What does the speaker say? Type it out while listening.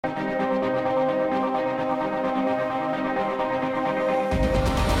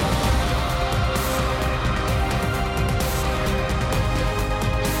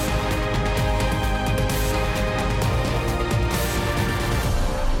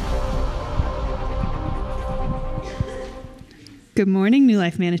Good morning, New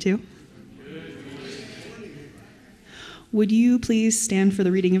Life Manitou. Would you please stand for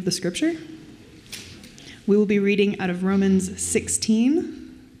the reading of the scripture? We will be reading out of Romans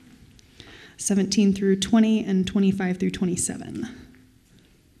 16, 17 through 20, and 25 through 27.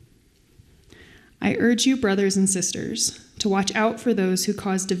 I urge you, brothers and sisters, to watch out for those who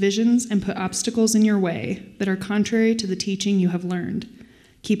cause divisions and put obstacles in your way that are contrary to the teaching you have learned.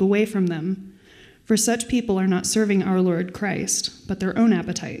 Keep away from them. For such people are not serving our Lord Christ, but their own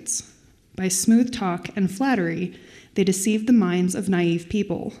appetites. By smooth talk and flattery, they deceive the minds of naive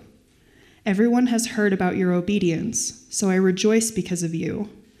people. Everyone has heard about your obedience, so I rejoice because of you.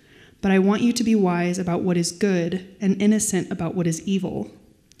 But I want you to be wise about what is good and innocent about what is evil.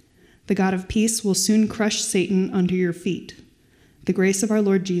 The God of peace will soon crush Satan under your feet. The grace of our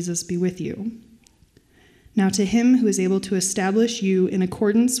Lord Jesus be with you. Now to him who is able to establish you in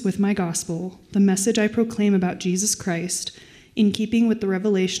accordance with my gospel, the message I proclaim about Jesus Christ, in keeping with the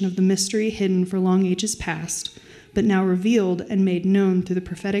revelation of the mystery hidden for long ages past, but now revealed and made known through the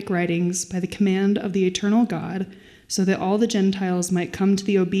prophetic writings by the command of the eternal God, so that all the Gentiles might come to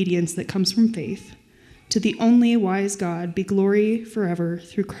the obedience that comes from faith. To the only wise God be glory forever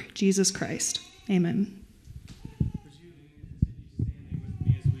through Jesus Christ. Amen. Would you continue standing with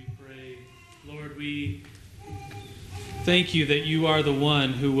me as we pray? Lord, we thank you that you are the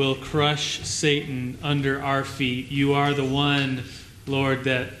one who will crush Satan under our feet. You are the one, Lord,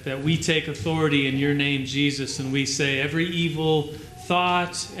 that we take authority in your name, Jesus, and we say every evil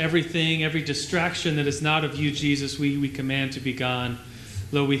thought, everything, every distraction that is not of you, Jesus, we command to be gone.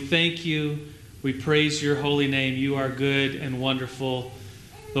 Lord, we thank you. We praise your holy name. You are good and wonderful.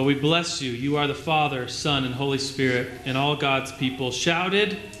 Lord, we bless you. You are the Father, Son, and Holy Spirit, and all God's people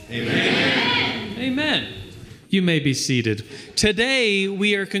shouted, Amen. Amen. You may be seated. Today,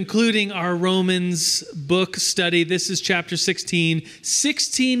 we are concluding our Romans book study. This is chapter 16.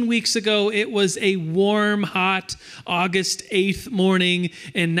 16 weeks ago, it was a warm, hot August 8th morning,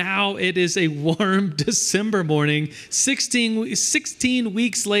 and now it is a warm December morning. 16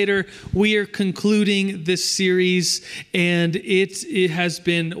 weeks later, we are concluding this series, and it has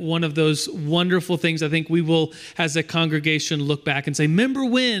been one of those wonderful things. I think we will, as a congregation, look back and say, remember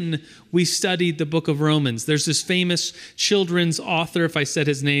when we studied the book of Romans? There's this famous children's author. If I said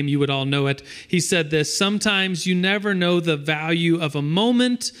his name, you would all know it. He said this: sometimes you never know the value of a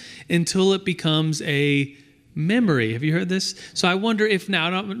moment until it becomes a memory. Have you heard this? So I wonder if now,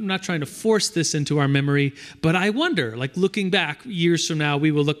 I'm not trying to force this into our memory, but I wonder, like looking back years from now, we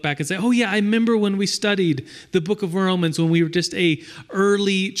will look back and say, oh yeah, I remember when we studied the book of Romans, when we were just a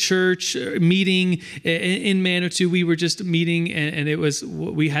early church meeting in Manitou. We were just meeting, and it was,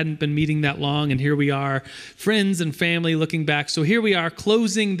 we hadn't been meeting that long, and here we are, friends and family looking back. So here we are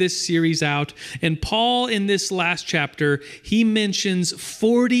closing this series out, and Paul in this last chapter, he mentions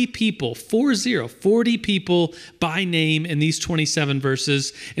 40 people, 40 people by name in these 27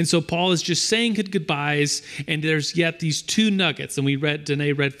 verses. And so Paul is just saying goodbyes, and there's yet these two nuggets, and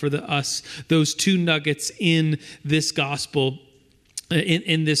Danae read for us those two nuggets in this gospel,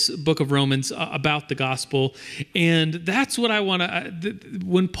 in this book of Romans about the gospel. And that's what I want to,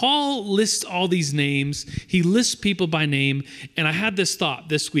 when Paul lists all these names, he lists people by name. And I had this thought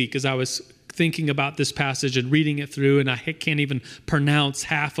this week as I was thinking about this passage and reading it through, and I can't even pronounce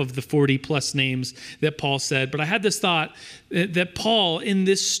half of the 40 plus names that Paul said. But I had this thought that Paul in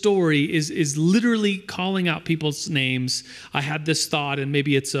this story is literally calling out people's names. I had this thought, and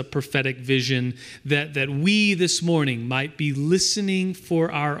maybe it's a prophetic vision, that we this morning might be listening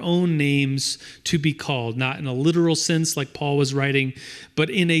for our own names to be called, not in a literal sense like Paul was writing, but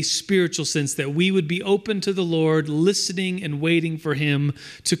in a spiritual sense, that we would be open to the Lord, listening and waiting for him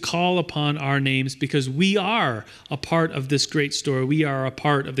to call upon our names, because we are a part of this great story. We are a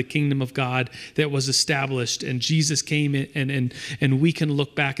part of the kingdom of God that was established, and Jesus came in, and we can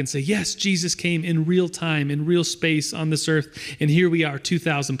look back and say, yes, Jesus came in real time, in real space on this earth, and here we are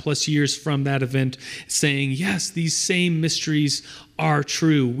 2,000 plus years from that event saying, yes, these same mysteries are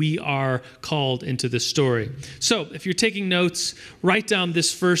true. We are called into this story. So if you're taking notes, write down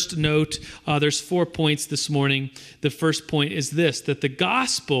this first note. There's 4 points this morning. The first point is this: that the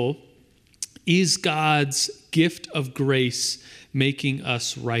gospel is God's gift of grace, making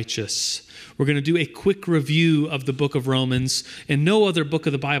us righteous. We're going to do a quick review of the book of Romans, and no other book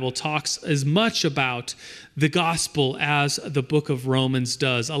of the Bible talks as much about the gospel as the book of Romans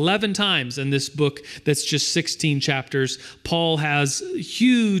does. 11 times in this book that's just 16 chapters, Paul has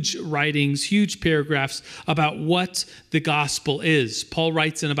huge writings, huge paragraphs about what the gospel is. Paul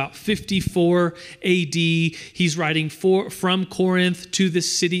writes in about 54 AD. He's writing from Corinth to the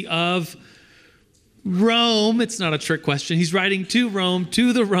city of Rome. It's not a trick question. He's writing to Rome,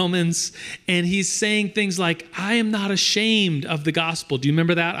 to the Romans, and he's saying things like, I am not ashamed of the gospel. Do you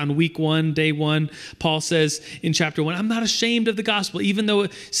remember that on week 1, day 1? Paul says in chapter 1, I'm not ashamed of the gospel, even though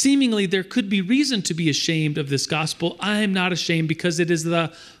seemingly there could be reason to be ashamed of this gospel. I am not ashamed because it is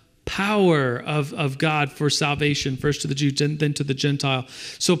the power of God for salvation, first to the Jew, then to the Gentile.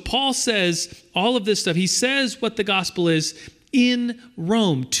 So Paul says all of this stuff. He says what the gospel is in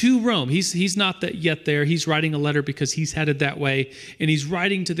Rome, to Rome. He's not yet there. He's writing a letter because he's headed that way, and he's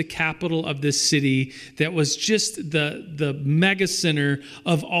writing to the capital of this city that was just the mega center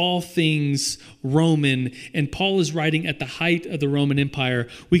of all things Roman. And Paul is writing at the height of the Roman Empire.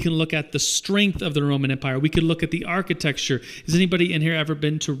 We can look at the strength of the Roman Empire. We could look at the architecture. Has anybody in here ever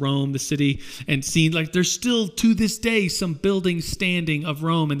been to Rome, the city, and seen, like, there's still to this day some buildings standing of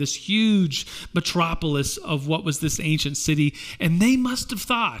Rome and this huge metropolis of what was this ancient city. And they must have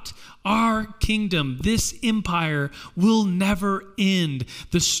thought, our kingdom, this empire will never end.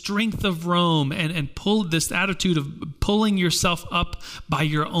 The strength of Rome and pull this attitude of pulling yourself up by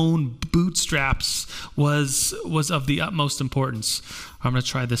your own bootstraps was of the utmost importance. I'm going to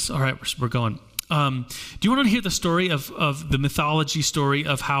try this. All right, we're going. Do you want to hear the story of the mythology story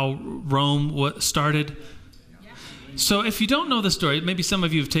of how Rome started? So if you don't know the story, maybe some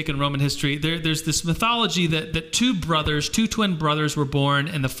of you have taken Roman history, there's this mythology that two twin brothers were born,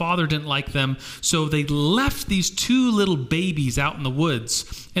 and the father didn't like them, so they left these two little babies out in the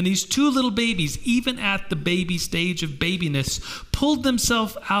woods. And these two little babies, even at the baby stage of babiness, pulled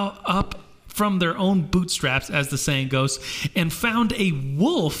themselves up from their own bootstraps, as the saying goes, and found a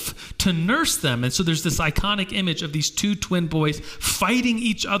wolf to nurse them. And so there's this iconic image of these two twin boys fighting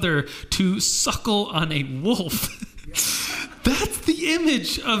each other to suckle on a wolf. That's the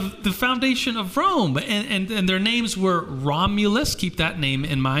image of the foundation of Rome. And their names were Romulus, keep that name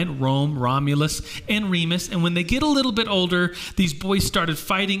in mind, Rome, Romulus, and Remus. And when they get a little bit older, these boys started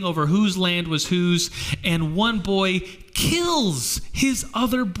fighting over whose land was whose. And one boy kills his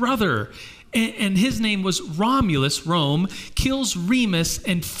other brother. And his name was Romulus, Rome, kills Remus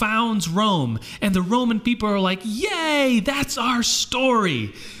and founds Rome. And the Roman people are like, yay, that's our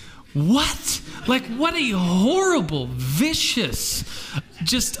story. What? Like, what a horrible, vicious,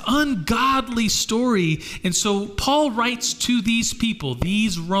 just ungodly story. And so Paul writes to these people,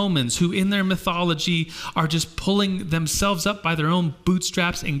 these Romans, who in their mythology are just pulling themselves up by their own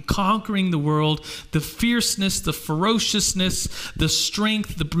bootstraps and conquering the world, the fierceness, the ferociousness, the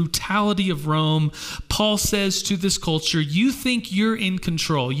strength, the brutality of Rome. Paul says to this culture, you think you're in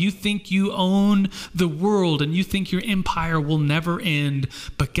control. You think you own the world, and you think your empire will never end.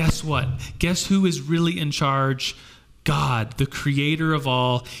 But guess what? Guess who is really in charge? God, the creator of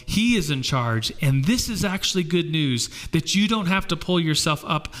all. He is in charge. And this is actually good news, that you don't have to pull yourself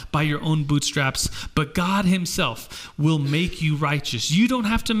up by your own bootstraps, but God himself will make you righteous. You don't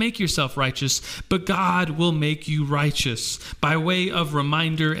have to make yourself righteous, but God will make you righteous. By way of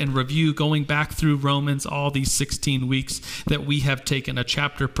reminder and review, going back through Romans all these 16 weeks that we have taken a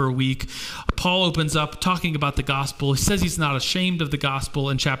chapter per week, Paul opens up talking about the gospel. He says he's not ashamed of the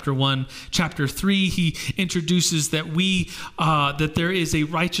gospel in chapter 1. Chapter 3, he introduces that that there is a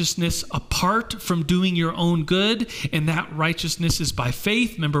righteousness apart from doing your own good, and that righteousness is by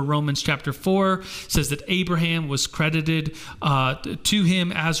faith. Remember, Romans chapter 4 says that Abraham was credited to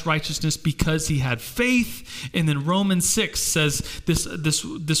him as righteousness because he had faith. And then Romans 6 says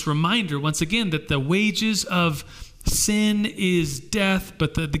this reminder once again that the wages of sin is death,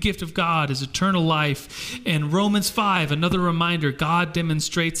 but the gift of God is eternal life. And Romans 5, another reminder, God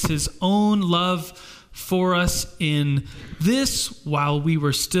demonstrates his own love for us in this: while we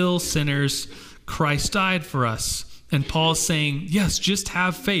were still sinners, Christ died for us. And Paul's saying, yes, just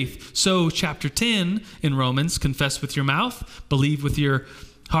have faith. So chapter 10 in Romans, confess with your mouth, believe with your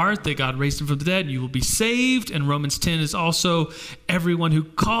heart that God raised him from the dead, and you will be saved. And Romans 10 is also everyone who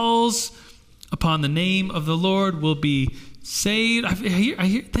calls upon the name of the Lord will be saved. I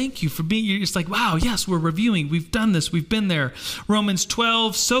hear, thank you for being here. It's like, wow, yes, we're reviewing. We've done this. We've been there. Romans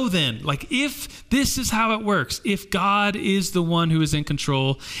 12. So then, like, if this is how it works, if God is the one who is in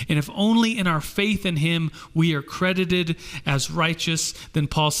control, and if only in our faith in him we are credited as righteous, then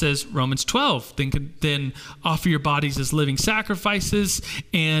Paul says, Romans 12, then offer your bodies as living sacrifices,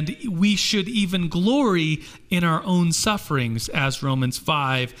 and we should even glory in our own sufferings, as Romans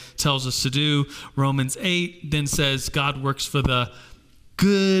 5 tells us to do. Romans 8 then says God works for the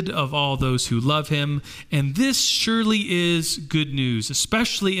good of all those who love him. And this surely is good news,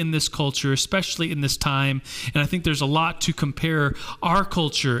 especially in this culture, especially in this time. And I think there's a lot to compare our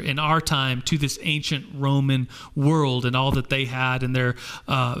culture in our time to this ancient Roman world and all that they had, and their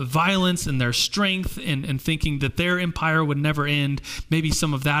violence and their strength, and thinking that their empire would never end. Maybe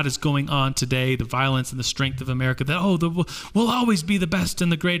some of that is going on today, the violence and the strength of America, that, we'll always be the best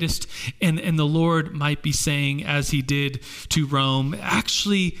and the greatest. And the Lord might be saying, as he did to Rome, actually,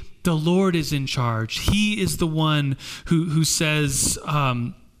 the Lord is in charge. He is the one who says,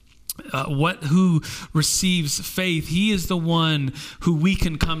 who receives faith. He is the one who we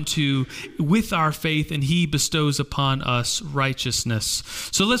can come to with our faith, and he bestows upon us righteousness.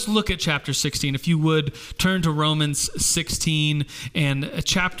 So let's look at chapter 16. If you would turn to Romans 16, and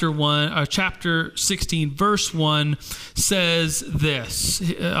chapter 16 verse 1 says this.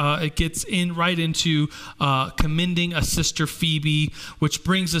 It gets right into commending a sister Phoebe, which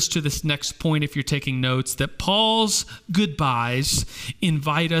brings us to this next point, if you're taking notes, that Paul's goodbyes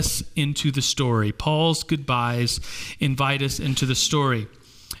invite us into the story. Paul's goodbyes invite us into the story.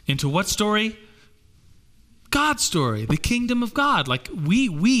 Into what story? God's story, the kingdom of God. Like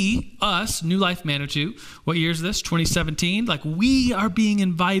us, New Life Manitou, what year is this? 2017? Like, we are being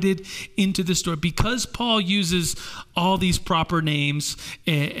invited into the story because Paul uses all these proper names.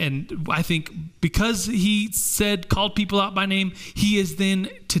 And I think because he called people out by name, he is then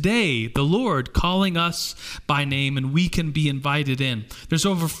today, the Lord, calling us by name, and we can be invited in. There's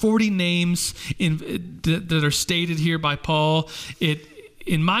over 40 names that are stated here by Paul. It,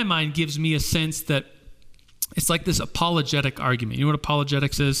 in my mind, gives me a sense that it's like this apologetic argument. You know what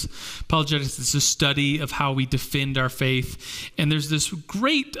apologetics is? Apologetics is a study of how we defend our faith. And there's this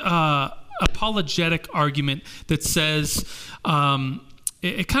great apologetic argument that says,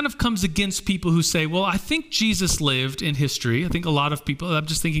 it kind of comes against people who say, well, I think Jesus lived in history. I think a lot of people, I'm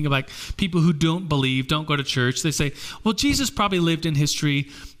just thinking of like people who don't believe, don't go to church. They say, well, Jesus probably lived in history,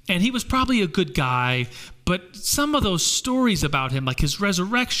 and he was probably a good guy, but some of those stories about him, like his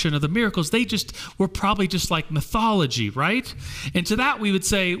resurrection or the miracles, they just were probably just like mythology, right? And to that we would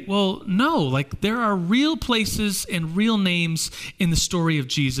say, well, no, like there are real places and real names in the story of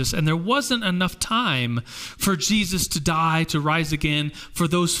Jesus, and there wasn't enough time for Jesus to die, to rise again, for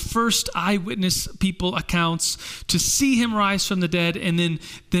those first eyewitness people accounts to see him rise from the dead, and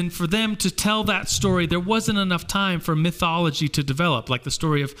then for them to tell that story. There wasn't enough time for mythology to develop, like the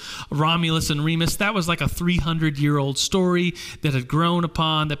story of Romulus and Remus. That was like a 300-year-old story that had grown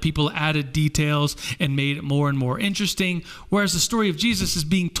upon, that people added details and made it more and more interesting. Whereas the story of Jesus is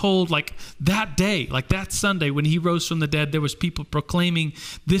being told like that day, like that Sunday when he rose from the dead, there was people proclaiming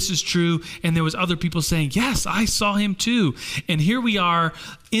this is true, and there was other people saying, yes, I saw him too. And here we are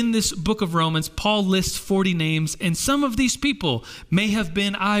in this book of Romans. Paul lists 40 names, and some of these people may have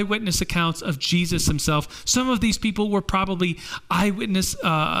been eyewitness accounts of Jesus himself. Some of these people were probably eyewitness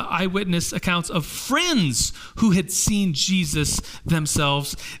accounts of friends who had seen Jesus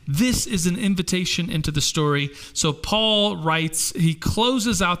themselves. This is an invitation into the story. So Paul writes, he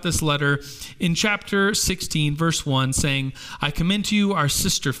closes out this letter in chapter 16, verse 1, saying, I commend to you our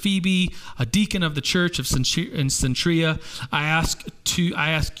sister Phoebe, a deacon of the church of Cenchrea. I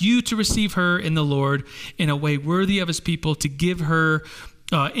ask you to receive her in the Lord in a way worthy of his people, to give her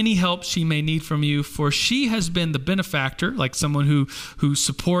any help she may need from you, for she has been the benefactor, like someone who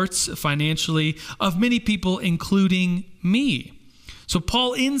supports financially, of many people, including me. So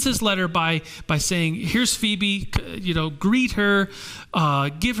Paul ends his letter by saying, here's Phoebe, greet her,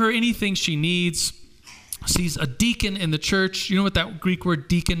 give her anything she needs. She's a deacon in the church. You know what that Greek word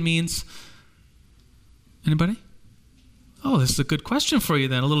deacon means? Anybody? Oh, this is a good question for you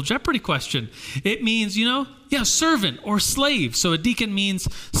then, a little Jeopardy question. It means, servant or slave. So a deacon means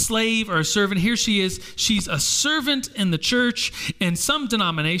slave or a servant. Here she is. She's a servant in the church. And some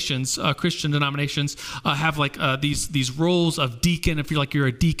denominations, Christian denominations, have like these roles of deacon. If you're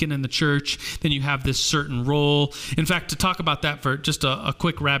a deacon in the church, then you have this certain role. In fact, to talk about that for just a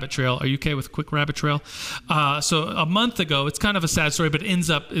quick rabbit trail. Are you okay with a quick rabbit trail? So a month ago, it's kind of a sad story, but it ends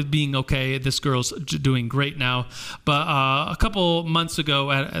up being okay. This girl's doing great now. But a couple months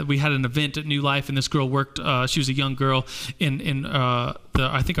ago, we had an event at New Life, and this girl worked. She was a young girl in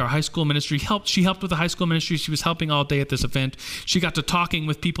I think our high school ministry. She helped with the high school ministry. She was helping all day at this event. She got to talking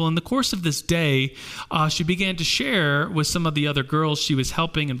with people. In the course of this day, she began to share with some of the other girls she was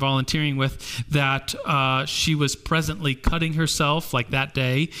helping and volunteering with that she was presently cutting herself like that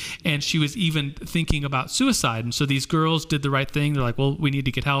day, and she was even thinking about suicide. And so these girls did the right thing. They're like, well, we need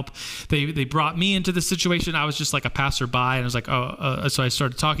to get help. They brought me into the situation. I was just like a passerby, and I was like, so I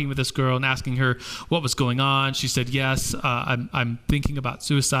started talking with this girl and asking her what was going on. She said, yes, I'm thinking about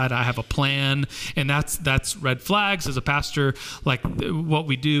suicide. I have a plan. And that's red flags. As a pastor, like what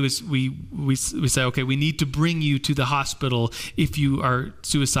we do is we say, okay, we need to bring you to the hospital if you are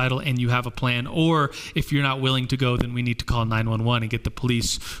suicidal and you have a plan. Or if you're not willing to go, then we need to call 911 and get the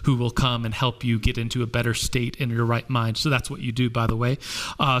police who will come and help you get into a better state in your right mind. So that's what you do, by the way.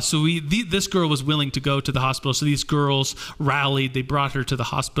 So this girl was willing to go to the hospital. So these girls rallied. They brought her to the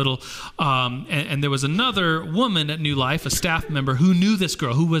hospital. And there was another woman at New Life, a staff member, who knew this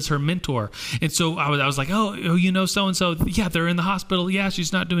girl, who was her mentor. And so I was like, oh, you know so-and-so? Yeah, they're in the hospital. Yeah,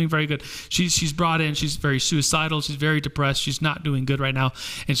 she's not doing very good. She's brought in. She's very suicidal. She's very depressed. She's not doing good right now.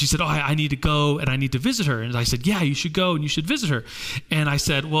 And she said, oh, I need to go and I need to visit her. And I said, yeah, you should go and you should visit her. And I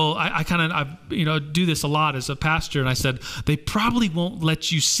said, well, I do this a lot as a pastor. And I said, they probably won't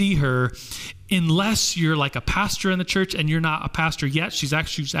let you see her unless you're like a pastor in the church, and you're not a pastor yet. She's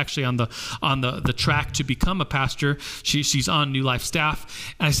actually on the track to become a pastor. She's on New Life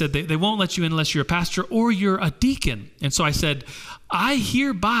staff. And I said, they won't let you in unless you're a pastor or you're a deacon. And so I said, I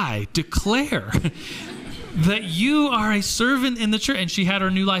hereby declare that you are a servant in the church. And she had her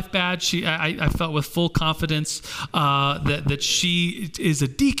New Life badge. I felt with full confidence that she is a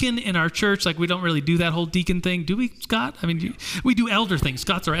deacon in our church. Like, we don't really do that whole deacon thing, do we, Scott? I mean, we do elder things.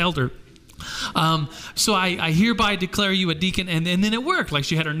 Scott's our elder. So I hereby declare you a deacon, and then it worked. Like,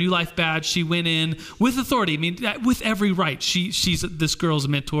 she had her New Life badge. She went in with authority. I mean, with every right. She's this girl's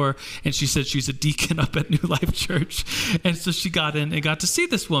mentor, and she said she's a deacon up at New Life Church. And so she got in and got to see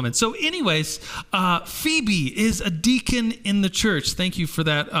this woman. So anyways, Phoebe is a deacon in the church. Thank you for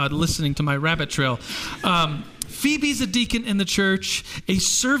that, listening to my rabbit trail. Phoebe's a deacon in the church, a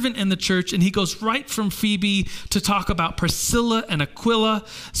servant in the church, and he goes right from Phoebe to talk about Priscilla and Aquila.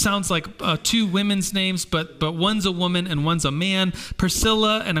 Sounds like two women's names, but one's a woman and one's a man.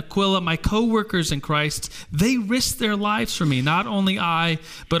 Priscilla and Aquila, my co-workers in Christ, they risked their lives for me. Not only I,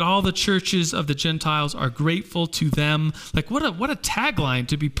 but all the churches of the Gentiles are grateful to them. Like, what a tagline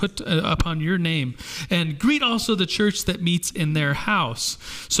to be put upon your name. And greet also the church that meets in their house.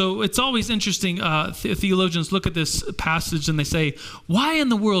 So it's always interesting. Theologians look at this passage and they say, why in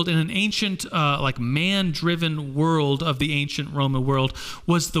the world, in an ancient, man-driven world of the ancient Roman world,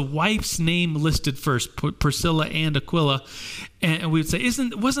 was the wife's name listed first, Priscilla and Aquila? And we would say,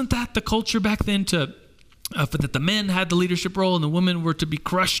 wasn't that the culture back then that the men had the leadership role and the women were to be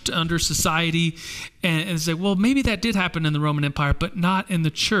crushed under society? And say, well, maybe that did happen in the Roman Empire, but not in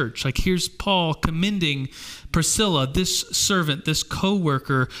the church. Like, here's Paul commending Priscilla, this servant, this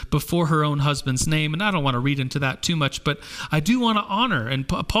co-worker, before her own husband's name. And I don't want to read into that too much, but I do want to honor. And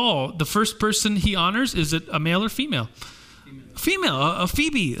Paul, the first person he honors, is it a male or female? Female, a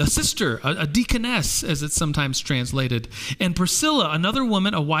Phoebe, a sister, a deaconess, as it's sometimes translated. And Priscilla, another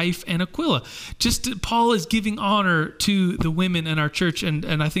woman, a wife, and Aquila. Paul is giving honor to the women in our church,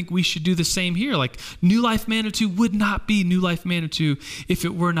 and I think we should do the same here. Like, New Life Manitou would not be New Life Manitou if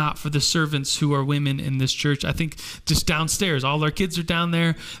it were not for the servants who are women in this church. I think just downstairs, all our kids are down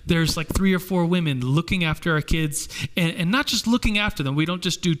there. There's like 3 or 4 women looking after our kids, and not just looking after them. We don't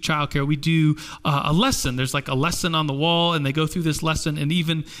just do childcare. We do a lesson. There's like a lesson on the wall, and they go through this lesson, and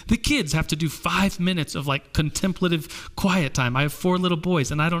even the kids have to do 5 minutes of like contemplative quiet time. I have 4 little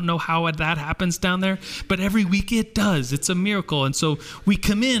boys, and I don't know how that happens down there, but every week it does. It's a miracle. And so we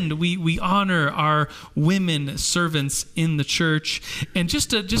commend, we honor our women servants in the church. And just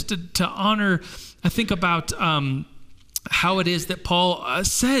to honor, I think about how it is that Paul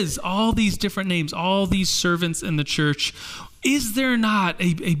says all these different names, all these servants in the church. Is there not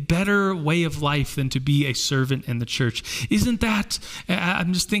a better way of life than to be a servant in the church? Isn't that,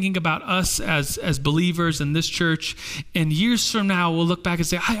 I'm just thinking about us as believers in this church, and years from now we'll look back and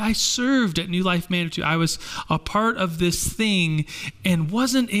say, I served at New Life Manitou. I was a part of this thing, and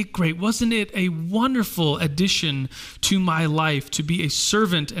wasn't it great? Wasn't it a wonderful addition to my life to be a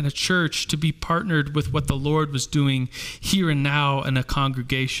servant in a church, to be partnered with what the Lord was doing here and now in a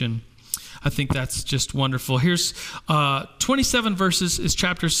congregation? I think that's just wonderful. Here's 27 verses is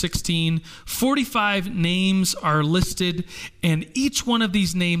chapter 16. 45 names are listed, and each one of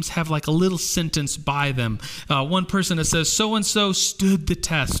these names have like a little sentence by them. One person that says, so-and-so stood the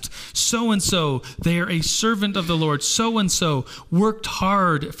test. So-and-so, they are a servant of the Lord. So-and-so worked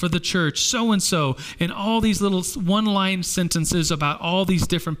hard for the church. So-and-so, and all these little one-line sentences about all these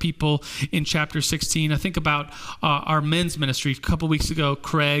different people in chapter 16. I think about our men's ministry. A couple weeks ago,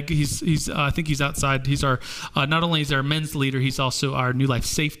 Craig, he's I think he's outside. He's our not only is our men's leader, he's also our New Life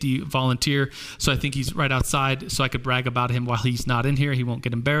Safety volunteer. So I think he's right outside, so I could brag about him while he's not in here. He won't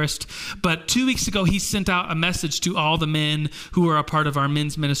get embarrassed. But 2 weeks ago, he sent out a message to all the men who are a part of our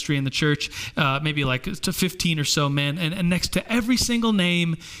men's ministry in the church, maybe like to 15 or so men. And next to every single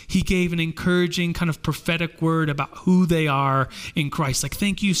name, he gave an encouraging kind of prophetic word about who they are in Christ. Like,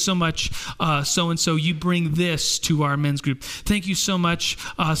 thank you so much, so-and-so. You bring this to our men's group. Thank you so much,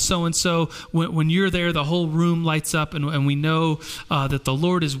 so-and-so. When you're there, the whole room lights up, and we know that the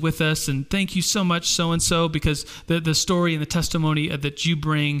Lord is with us. And thank you so much, so-and-so, because the story and the testimony that you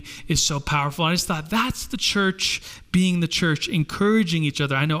bring is so powerful. I just thought that's the church being the church, encouraging each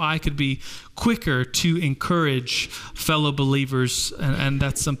other. I know I could be quicker to encourage fellow believers, and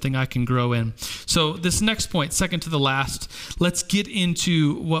that's something I can grow in. So this next point, second to the last, let's get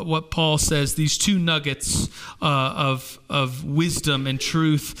into what Paul says, these two nuggets of wisdom and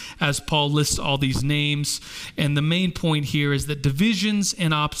truth as Paul lists all these names. And the main point here is that divisions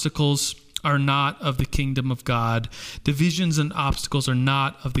and obstacles are not of the kingdom of God. Divisions and obstacles are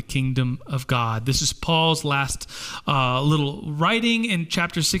not of the kingdom of God. This is Paul's last little writing in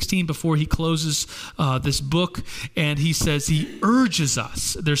chapter 16 before he closes this book. And he says he urges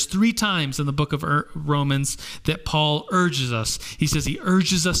us. There's 3 times in the book of Romans that Paul urges us. He says he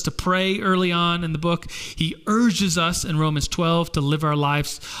urges us to pray early on in the book. He urges us in Romans 12 to live our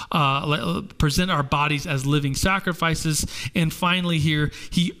lives, present our bodies as living sacrifices. And finally here,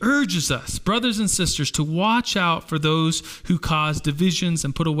 he urges us, brothers and sisters, to watch out for those who cause divisions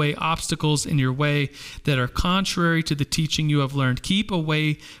and put away obstacles in your way that are contrary to the teaching you have learned. Keep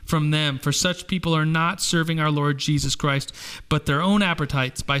away from them, for such people are not serving our Lord Jesus Christ, but their own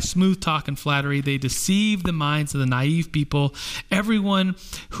appetites. By smooth talk and flattery, they deceive the minds of the naive people. Everyone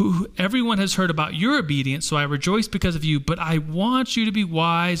has heard about your obedience, so I rejoice because of you, but I want you to be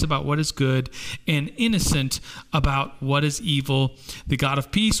wise about what is good and innocent about what is evil. The God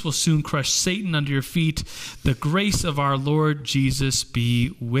of peace will soon crush Satan under your feet. The grace of our Lord Jesus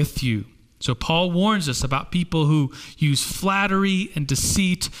be with you. So Paul warns us about people who use flattery and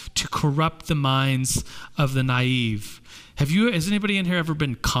deceit to corrupt the minds of the naive. Has anybody in here ever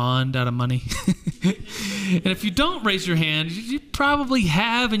been conned out of money? And if you don't raise your hand, you probably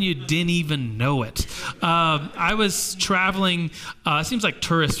have and you didn't even know it. I was traveling. It seems like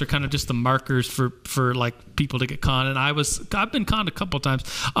tourists are kind of just the markers for like people to get conned. And I've been conned a couple of times.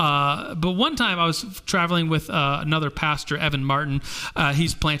 But one time I was traveling with another pastor, Evan Martin.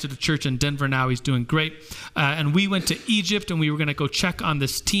 He's planted a church in Denver now. He's doing great. And we went to Egypt, and we were going to go check on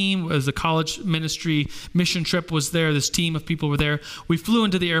this team. It was a college ministry mission trip was there. This team of people were there. We flew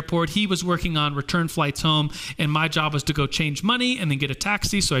into the airport. He was working on return flights home, and my job was to go change money and then get a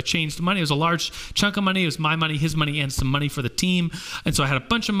taxi. So I changed money. It was a large chunk of money. It was my money, his money, and some money for the team. And so I had a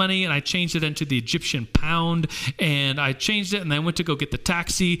bunch of money, and I changed it into the Egyptian pound, and I changed it, and then I went to go get the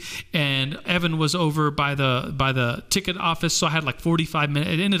taxi, and Evan was over by the ticket office. So I had like 45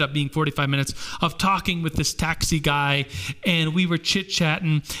 minutes. It ended up being 45 minutes of talking with this taxi guy, and we were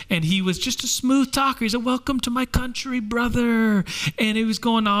chit-chatting, and he was just a smooth talker. He said, "Welcome to my country, brother." And he was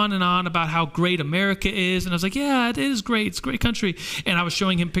going on and on about how great America is. And I was like, yeah, it is great. It's a great country. And I was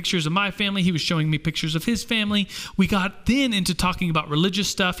showing him pictures of my family. He was showing me pictures of his family. We got then into talking about religious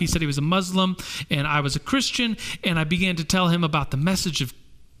stuff. He said he was a Muslim and I was a Christian. And I began to tell him about the message of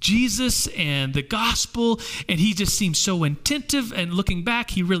Jesus and the gospel, and he just seemed so attentive, and looking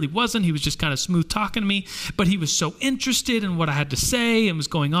back, he really wasn't. He was just kind of smooth talking to me, but he was so interested in what I had to say and was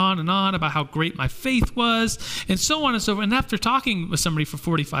going on and on about how great my faith was and so on and so forth. And after talking with somebody for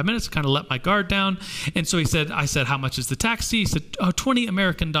 45 minutes, I kind of let my guard down. And so I said, "How much is the taxi?" He said, $20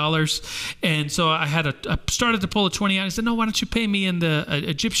 American. And so I started to pull a 20 out. He said, "No, why don't you pay me in the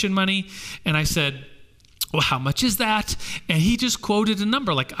Egyptian money?" And I said, "Well, how much is that?" And he just quoted a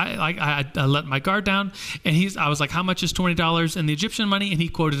number. Like I let my guard down, and I was like, "How much is $20 in the Egyptian money?" And he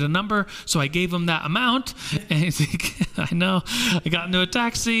quoted a number, so I gave him that amount. And he's like, "I know." I got into a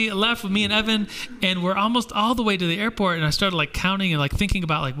taxi, left with me and Evan, and we're almost all the way to the airport. And I started like counting and like thinking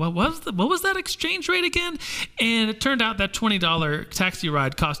about like what was that exchange rate again? And it turned out that $20 taxi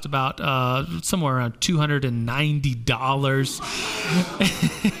ride cost about somewhere around $290.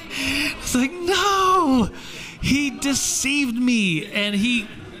 It's like, no, he deceived me and he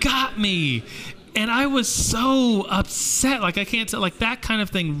got me. And I was so upset. Like, I can't tell, like, that kind of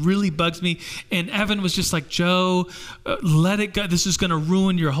thing really bugs me. And Evan was just like, Joe, let it go. This is going to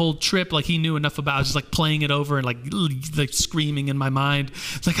ruin your whole trip. Like, he knew enough about it. I was just like playing it over and like screaming in my mind.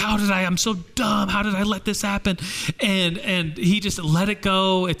 It's like, I'm so dumb. How did I let this happen? And he just let it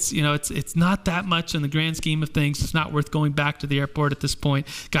go. It's, it's not that much in the grand scheme of things. It's not worth going back to the airport at this point.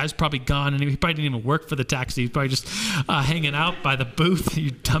 Guy's probably gone, and he probably didn't even work for the taxi. He's probably just hanging out by the booth,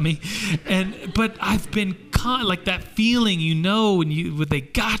 you dummy. But I've been like that feeling, when they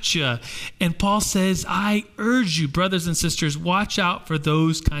gotcha. And Paul says, I urge you, brothers and sisters, watch out for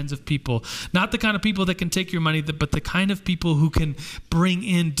those kinds of people. Not the kind of people that can take your money, but the kind of people who can bring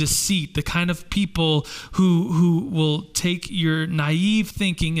in deceit, the kind of people who will take your naive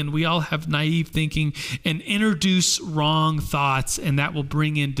thinking, and we all have naive thinking, and introduce wrong thoughts, and that will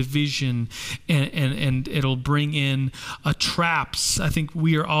bring in division, and it'll bring in traps. I think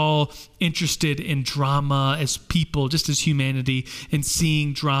we are all interested in drama as people, just as humanity, and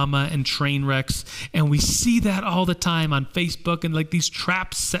seeing drama and train wrecks. And we see that all the time on Facebook, and like these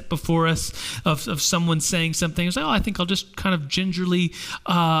traps set before us of someone saying something. It's like, I think I'll just kind of gingerly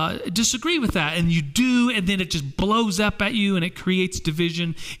disagree with that. And you do, and then it just blows up at you, and it creates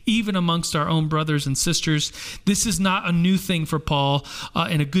division, even amongst our own brothers and sisters. This is not a new thing for Paul.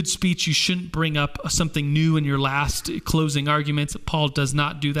 In a good speech, you shouldn't bring up something new in your last closing arguments. Paul does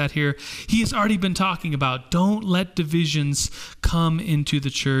not do that here. He has already been talking about, don't let divisions come into the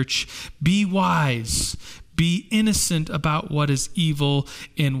church. Be wise. Be innocent about what is evil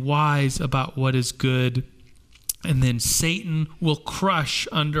and wise about what is good. And then Satan will crush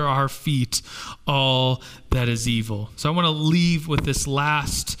under our feet all that is evil. So I want to leave with this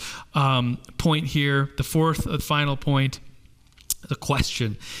last point here, the fourth and final point, the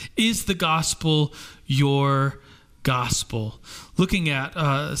question. Is the gospel your gospel? Looking at,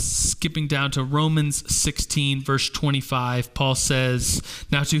 skipping down to Romans 16, verse 25, Paul says,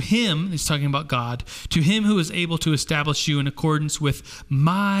 now to him, he's talking about God, to him who is able to establish you in accordance with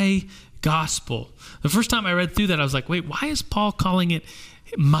my gospel. The first time I read through that, I was like, wait, why is Paul calling it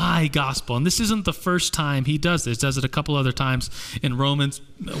my gospel? And this isn't the first time he does this. He does it a couple other times in Romans,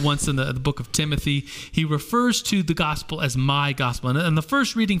 once in the book of Timothy. He refers to the gospel as my gospel. And the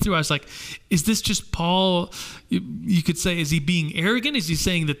first reading through, I was like, is this just Paul? You could say, is he being arrogant? Is he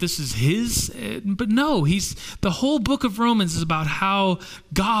saying that this is his? But no, the whole book of Romans is about how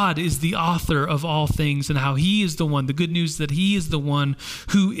God is the author of all things and how he is the one, the good news that he is the one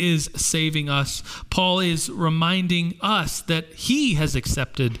who is saving us. Paul is reminding us that he has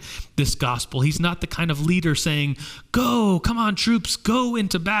accepted this gospel. He's not the kind of leader saying, go, come on, troops, go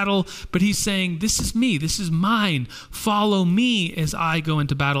into battle. But he's saying, this is me, this is mine. Follow me as I go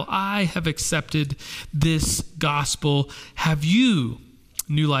into battle. I have accepted this gospel. Have you,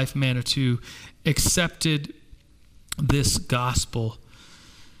 New Life Manitou, accepted this gospel?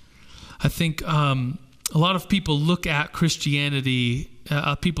 I think a lot of people look at Christianity,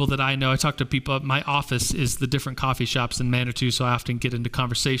 people that I know, I talk to people, my office is the different coffee shops in Manitou, so I often get into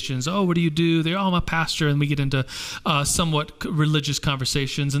conversations. Oh, what do you do? They're, I'm a pastor, and we get into somewhat religious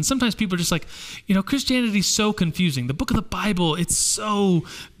conversations. And sometimes people are just like, Christianity's so confusing. The book of the Bible, it's so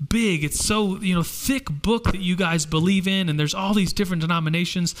big. It's so, thick book that you guys believe in, and there's all these different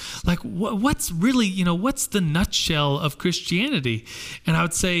denominations. Like, what's really, what's the nutshell of Christianity? And I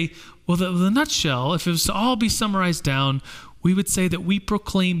would say, well, the nutshell, if it was to all be summarized down, we would say that we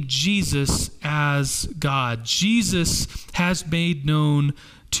proclaim Jesus as God. Jesus has made known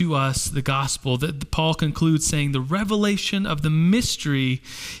to us the gospel. That Paul concludes saying, the revelation of the mystery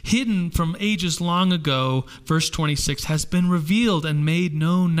hidden from ages long ago, verse 26, has been revealed and made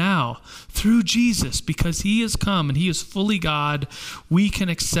known now through Jesus. Because he has come and he is fully God, we can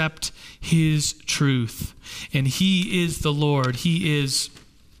accept his truth. And he is the Lord. He is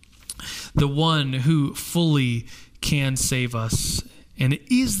the one who fully can save us. And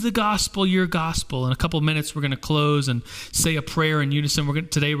is the gospel your gospel? In a couple of minutes, we're going to close and say a prayer in unison.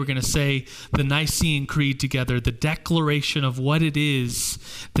 Today, we're going to say the Nicene Creed together, the declaration of what it is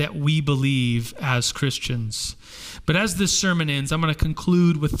that we believe as Christians. But as this sermon ends, I'm going to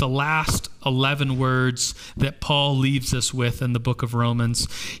conclude with the last 11 words that Paul leaves us with in the book of Romans.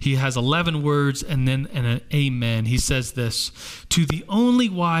 He has 11 words and then an amen. He says this, to the only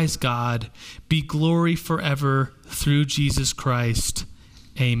wise God be glory forever through Jesus Christ.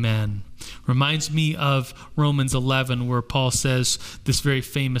 Amen. Reminds me of Romans 11, where Paul says this very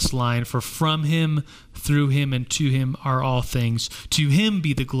famous line, for from him, through him, and to him are all things. To him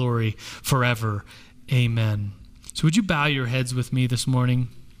be the glory forever. Amen. So would you bow your heads with me this morning?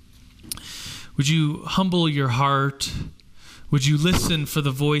 Would you humble your heart? Would you listen for the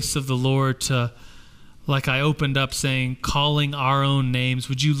voice of the Lord to, like I opened up saying, calling our own names?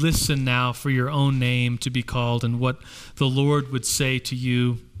 Would you listen now for your own name to be called and what the Lord would say to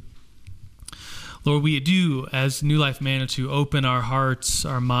you? Lord, we do, as New Life Manitou, open our hearts,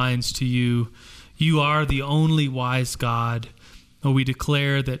 our minds to you. You are the only wise God. Oh, we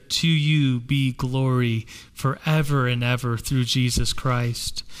declare that to you be glory forever and ever through Jesus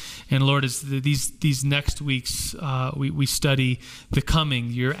Christ. And Lord, as these next weeks, we study the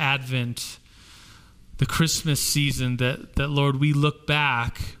coming, your Advent, the Christmas season, that Lord, we look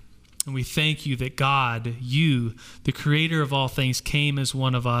back and we thank you that God, you, the creator of all things, came as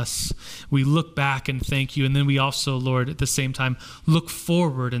one of us. We look back and thank you. And then we also, Lord, at the same time, look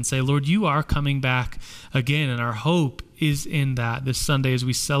forward and say, Lord, you are coming back again. And our hope is in that this Sunday as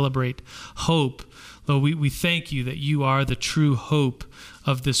we celebrate hope. Lord, we thank you that you are the true hope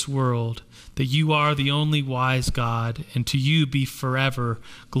of this world, that you are the only wise God, and to you be forever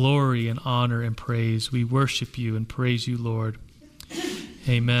glory and honor and praise. We worship you and praise you, Lord.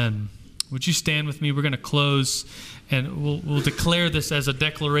 Amen. Would you stand with me? We're going to close, and we'll declare this as a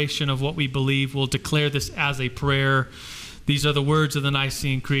declaration of what we believe. We'll declare this as a prayer. These are the words of the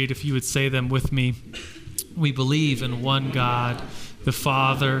Nicene Creed, if you would say them with me. We believe in one God, the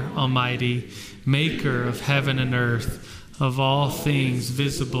Father Almighty, maker of heaven and earth, of all things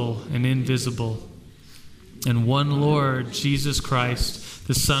visible and invisible, and one Lord, Jesus Christ,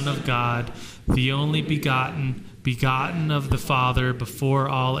 the Son of God, the only begotten of the Father before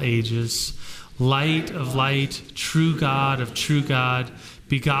all ages, light of light, true God of true God,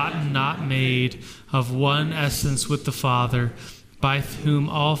 begotten, not made, of one essence with the Father, by whom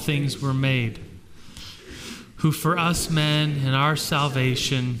all things were made, who for us men and our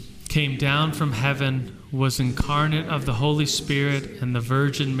salvation came down from heaven, was incarnate of the Holy Spirit and the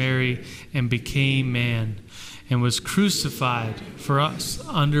Virgin Mary, and became man, and was crucified for us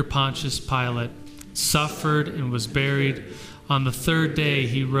under Pontius Pilate, suffered and was buried. On the third day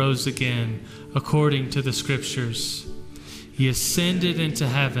he rose again, according to the Scriptures. He ascended into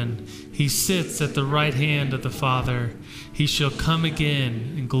heaven. He sits at the right hand of the Father. He shall come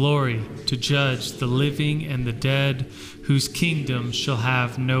again in glory to judge the living and the dead, whose kingdom shall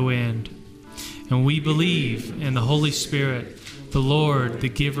have no end. And we believe in the Holy Spirit, the Lord, the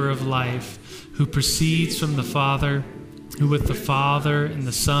giver of life, who proceeds from the Father, who with the Father and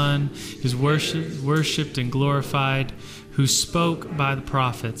the Son is worshipped and glorified, who spoke by the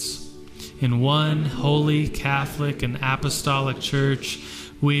prophets. In one holy, Catholic, and apostolic church,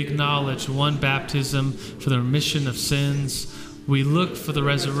 we acknowledge one baptism for the remission of sins. We look for the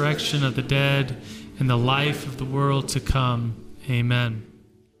resurrection of the dead and the life of the world to come. Amen.